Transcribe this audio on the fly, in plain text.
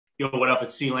Yo, what up?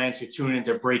 It's C-Lance. You're tuning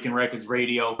into Breaking Records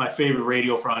Radio, my favorite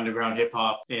radio for underground hip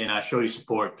hop, and I show you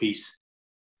support. Peace.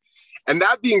 And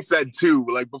that being said, too,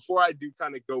 like before I do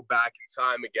kind of go back in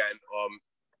time again,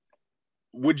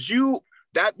 would you?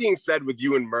 That being said, with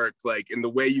you and Merk, like in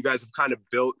the way you guys have kind of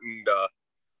built and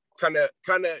kind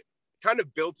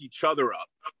of built each other up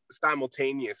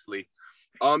simultaneously,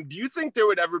 do you think there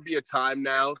would ever be a time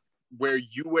now where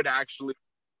you would actually?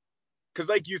 Because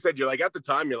like you said, you're like, at the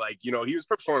time, you're like, you know, he was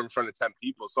performing in front of 10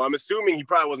 people. So I'm assuming he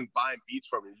probably wasn't buying beats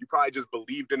from you. You probably just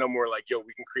believed in him. We're like, yo,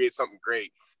 we can create something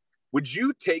great. Would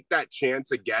you take that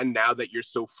chance again now that you're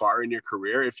so far in your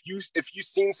career? If you've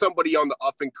seen somebody on the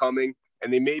up and coming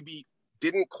and they maybe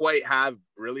didn't quite have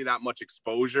really that much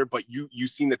exposure, but you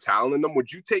seen the talent in them, would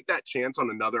you take that chance on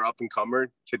another up and comer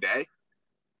today?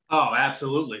 Oh,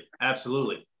 absolutely.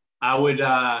 Absolutely. I would,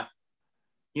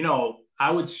 you know, I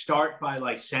would start by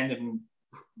like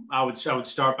I would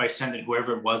start by sending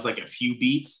whoever it was like a few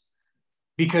beats,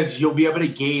 because you'll be able to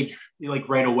gauge like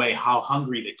right away how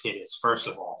hungry the kid is. First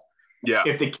of all, yeah.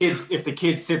 If the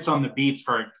kid sits on the beats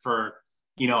for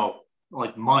you know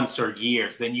like months or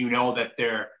years, then you know that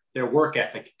their work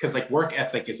ethic, because like work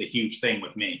ethic is a huge thing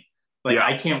with me. Like yeah.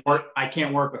 I can't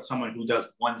work with someone who does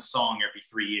one song every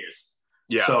 3 years.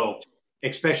 Yeah. So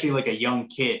especially like a young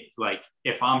kid, like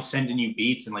if I'm sending you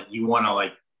beats and like you want to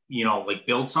like, you know, like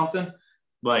build something,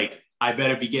 like I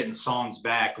better be getting songs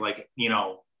back, like, you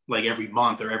know, like every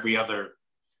month or every other,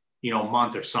 you know,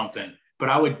 month or something. But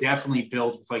I would definitely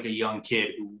build with like a young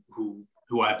kid who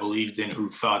I believed in, who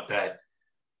thought that,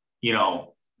 you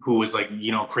know, who was like,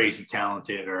 you know, crazy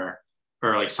talented or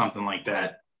like something like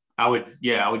that. I would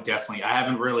definitely, I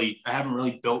haven't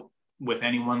really built with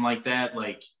anyone like that,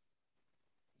 like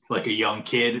a young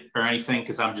kid or anything,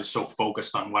 because I'm just so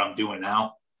focused on what I'm doing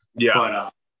now. Yeah.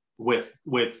 But with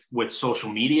social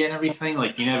media and everything,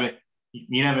 like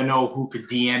you never know who could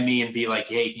DM me and be like,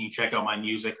 hey, can you check out my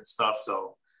music and stuff?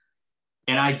 So,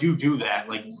 and I do that.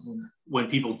 Like when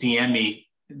people DM me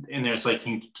and there's like,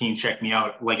 can you check me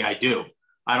out? Like I do.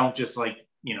 I don't just like,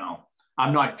 you know,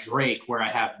 I'm not Drake where I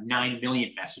have 9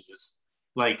 million messages.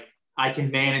 Like I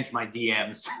can manage my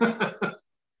DMs.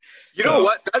 You know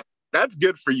what? That's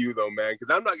good for you though, man. Because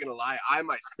I'm not gonna lie, I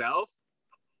myself,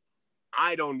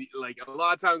 I don't like. A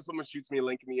lot of times, someone shoots me a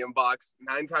link in the inbox.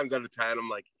 9 times out of 10, I'm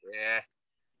like,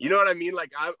 you know what I mean?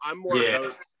 Like I'm more.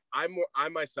 Yeah. I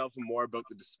myself am more about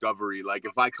the discovery. Like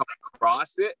if I come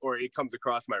across it or it comes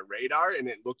across my radar and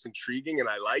it looks intriguing and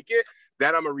I like it,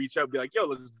 then I'm gonna reach out and be like, yo,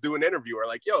 let's do an interview, or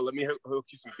like, yo, let me hook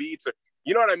you some beats, or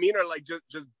you know what I mean, or like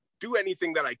just do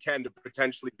anything that I can to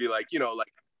potentially be like, you know, like.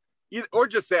 Or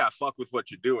just say I fuck with what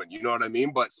you're doing, you know what I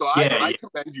mean? But so I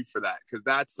commend you for that, because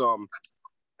that's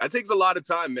that takes a lot of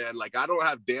time, man. Like I don't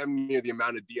have damn near the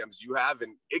amount of DMs you have,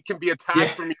 and it can be a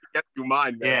task for me to get through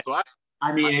mine, man. Yeah. So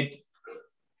I mean,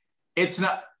 it's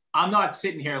not. I'm not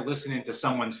sitting here listening to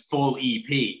someone's full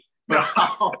EP,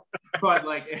 but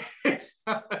like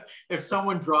if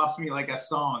someone drops me like a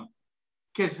song,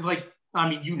 because like I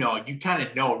mean, you know, you kind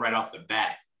of know right off the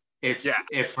bat. If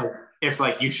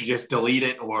like you should just delete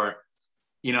it, or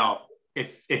you know,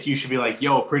 if you should be like,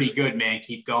 yo, pretty good, man,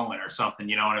 keep going or something,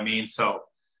 you know what I mean? So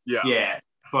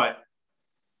but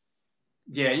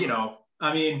you know,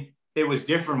 I mean, it was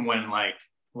different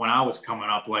when I was coming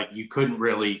up. Like you couldn't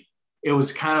really, it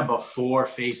was kind of before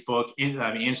Facebook.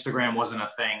 I mean, Instagram wasn't a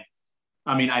thing.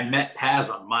 I mean, I met Paz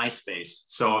on MySpace,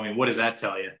 so I mean, what does that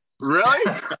tell you?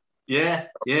 Really? Yeah.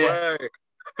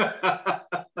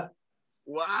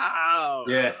 Wow.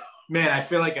 Yeah, man, I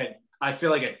feel like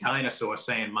a dinosaur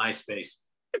saying MySpace.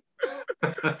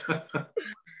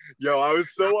 Yo, I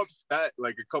was so upset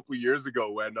like a couple years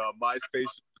ago when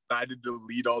MySpace decided to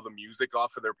delete all the music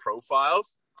off of their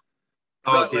profiles.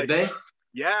 Oh, did they?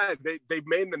 Yeah, they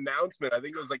made an announcement. I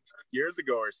think it was like 2 years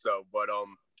ago or so. But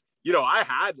you know, I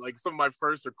had like some of my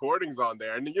first recordings on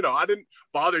there, and you know, I didn't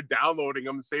bother downloading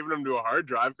them and saving them to a hard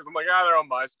drive because I'm like, they're on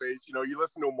MySpace. You know, you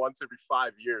listen to them once every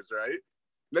 5 years, right?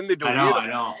 Then they delete them. I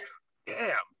know.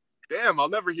 Damn, I'll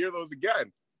never hear those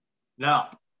again. No.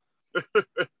 Look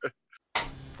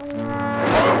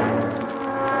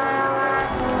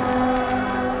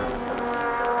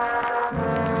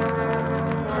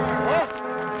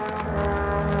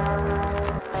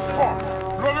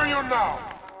at you now.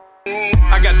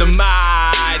 I got the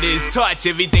Midas touch,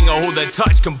 everything I hold a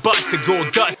touch combust to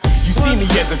gold dust. You see me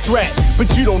as a threat,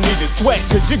 but you don't need to sweat,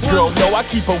 cause your girl know I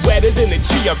keep her wetter than a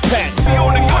chia pet. Be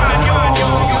on the grind,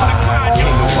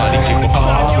 ain't nobody give a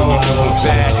fuck when you're doing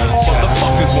bad.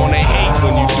 Motherfuckers wanna hate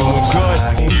when you're doing good.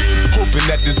 Hope hoping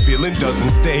that this feeling doesn't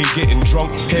stay. Getting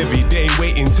drunk every day,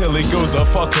 waiting till it goes the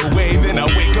fuck away. Then I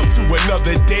wake up to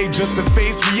another day just to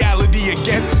face reality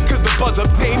again. Cause the buzz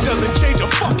of pain doesn't change a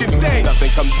fucking thing.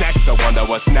 Nothing comes next, I wonder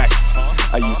what's next.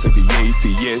 I used to be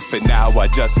atheist, but now I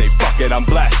just say fuck it, I'm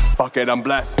blessed. Fuck it, I'm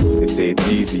blessed. They say it's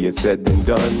easier said than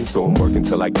done, so I'm working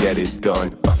till I get it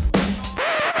done.